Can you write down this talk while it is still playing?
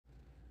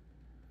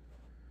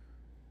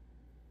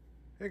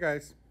Hey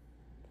guys,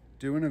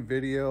 doing a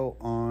video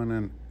on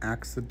an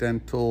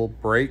accidental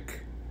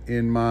break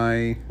in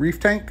my reef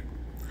tank.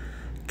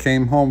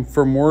 Came home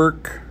from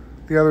work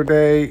the other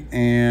day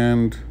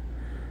and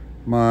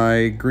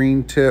my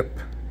green tip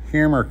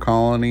hammer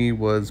colony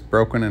was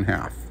broken in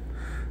half.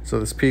 So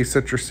this piece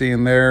that you're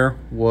seeing there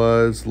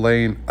was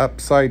laying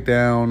upside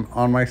down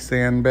on my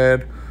sand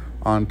bed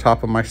on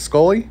top of my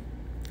scully,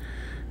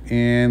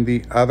 and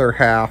the other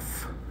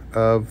half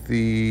of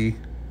the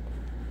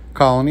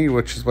colony,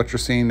 which is what you're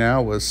seeing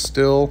now, was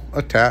still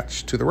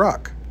attached to the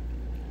rock.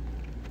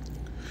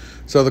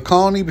 So the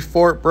colony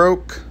before it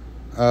broke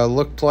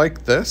looked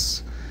like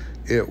this.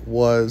 It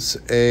was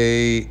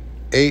a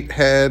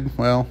 8-head,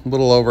 well, a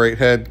little over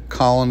 8-head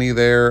colony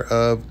there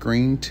of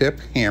green tip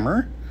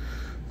hammer.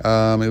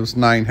 It was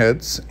 9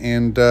 heads,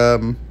 and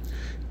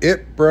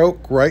it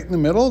broke right in the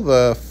middle.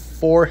 The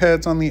 4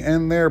 heads on the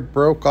end there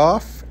broke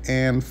off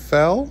and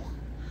fell,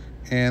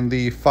 and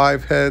the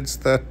 5 heads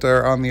that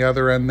are on the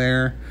other end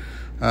there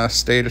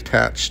stayed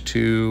attached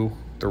to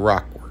the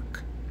rock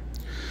work.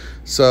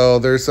 So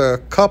there's a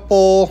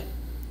couple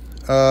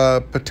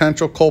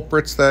potential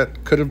culprits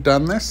that could have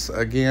done this.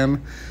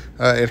 Again,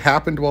 it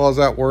happened while I was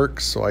at work,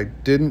 so I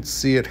didn't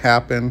see it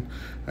happen.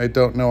 I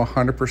don't know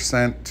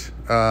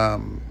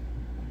 100%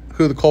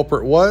 who the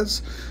culprit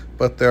was,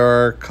 but there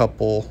are a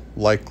couple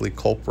likely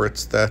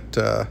culprits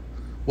that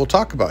we'll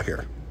talk about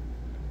here.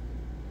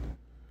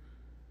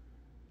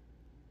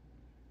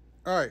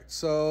 All right,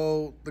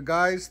 so the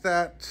guys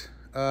that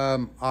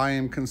I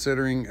am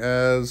considering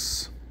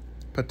as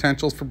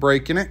potentials for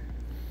breaking it.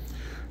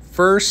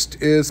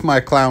 First is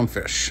my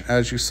clownfish.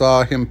 As you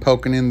saw him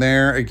poking in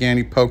there, again,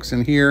 he pokes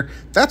in here.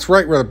 That's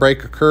right where the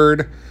break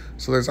occurred.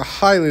 So there's a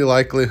highly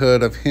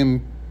likelihood of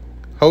him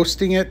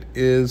hosting it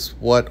is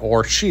what,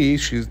 or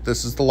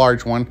this is the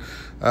large one,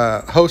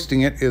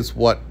 hosting it is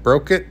what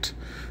broke it.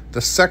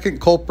 The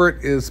second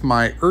culprit is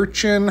my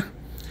urchin.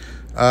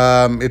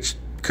 It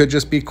could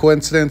just be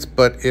coincidence,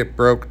 but it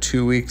broke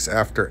 2 weeks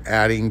after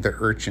adding the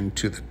urchin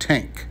to the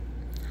tank.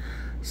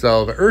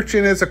 So the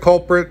urchin is a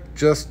culprit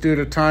just due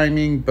to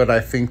timing, but I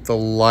think the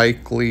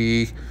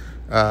likely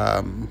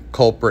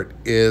culprit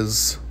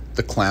is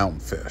the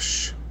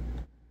clownfish.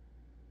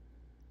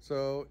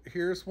 So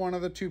here's one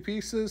of the 2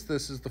 pieces.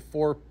 This is the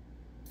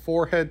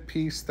 4-head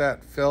piece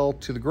that fell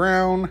to the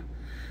ground,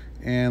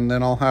 and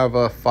then I'll have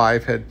a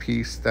 5-head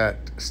piece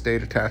that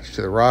stayed attached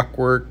to the rock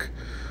work.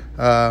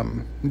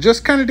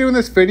 Just kind of doing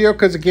this video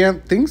because, again,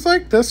 things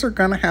like this are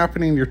going to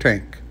happen in your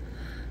tank.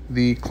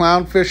 The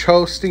clownfish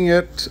hosting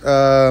it,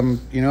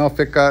 you know, if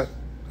it got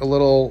a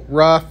little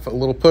rough, a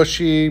little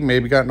pushy,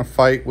 maybe got in a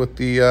fight with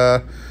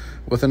the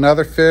with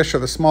another fish or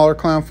the smaller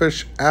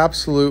clownfish,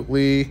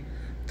 absolutely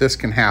this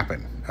can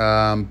happen.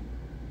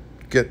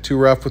 Get too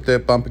rough with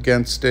it, bump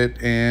against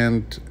it,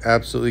 and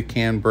absolutely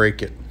can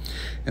break it.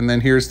 And then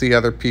here's the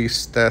other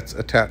piece that's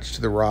attached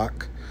to the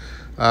rock.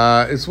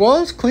 As well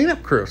as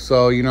cleanup crew.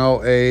 So, you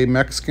know, a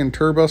Mexican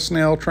turbo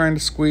snail trying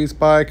to squeeze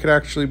by could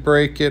actually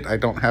break it. I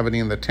don't have any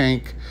in the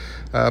tank,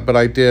 but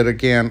I did.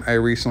 Again, I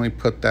recently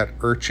put that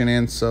urchin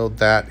in, so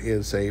that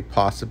is a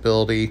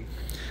possibility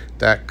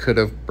that could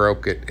have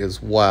broke it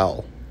as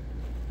well.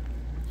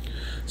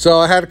 So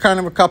I had kind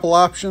of a couple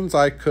options.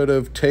 I could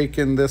have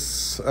taken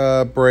this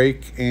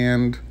break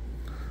and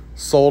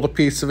sold a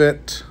piece of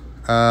it.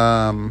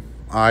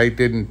 I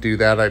didn't do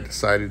that. I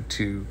decided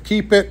to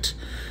keep it,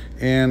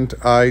 and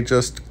I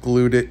just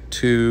glued it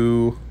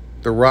to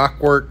the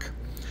rock work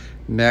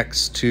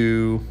next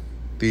to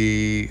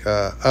the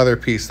other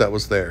piece that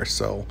was there.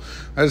 So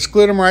I just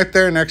glued them right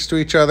there next to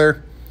each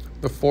other,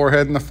 the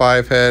 4-head and the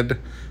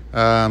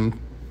 5-head.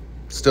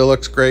 Still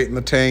looks great in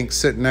the tank,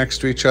 sitting next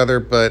to each other,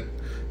 but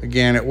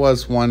again, it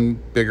was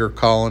one bigger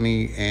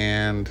colony,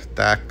 and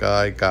that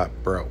guy got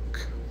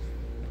broke.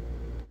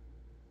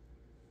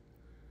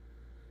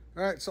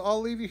 All right, so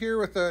I'll leave you here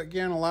with,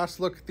 again, a last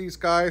look at these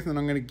guys, and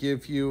I'm going to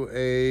give you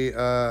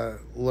a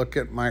look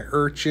at my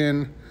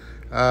urchin.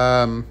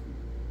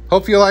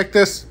 Hope you like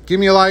this. Give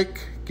me a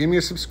like, give me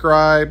a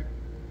subscribe,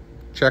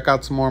 check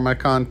out some more of my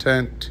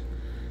content,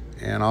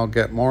 and I'll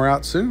get more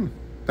out soon.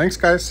 Thanks,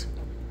 guys.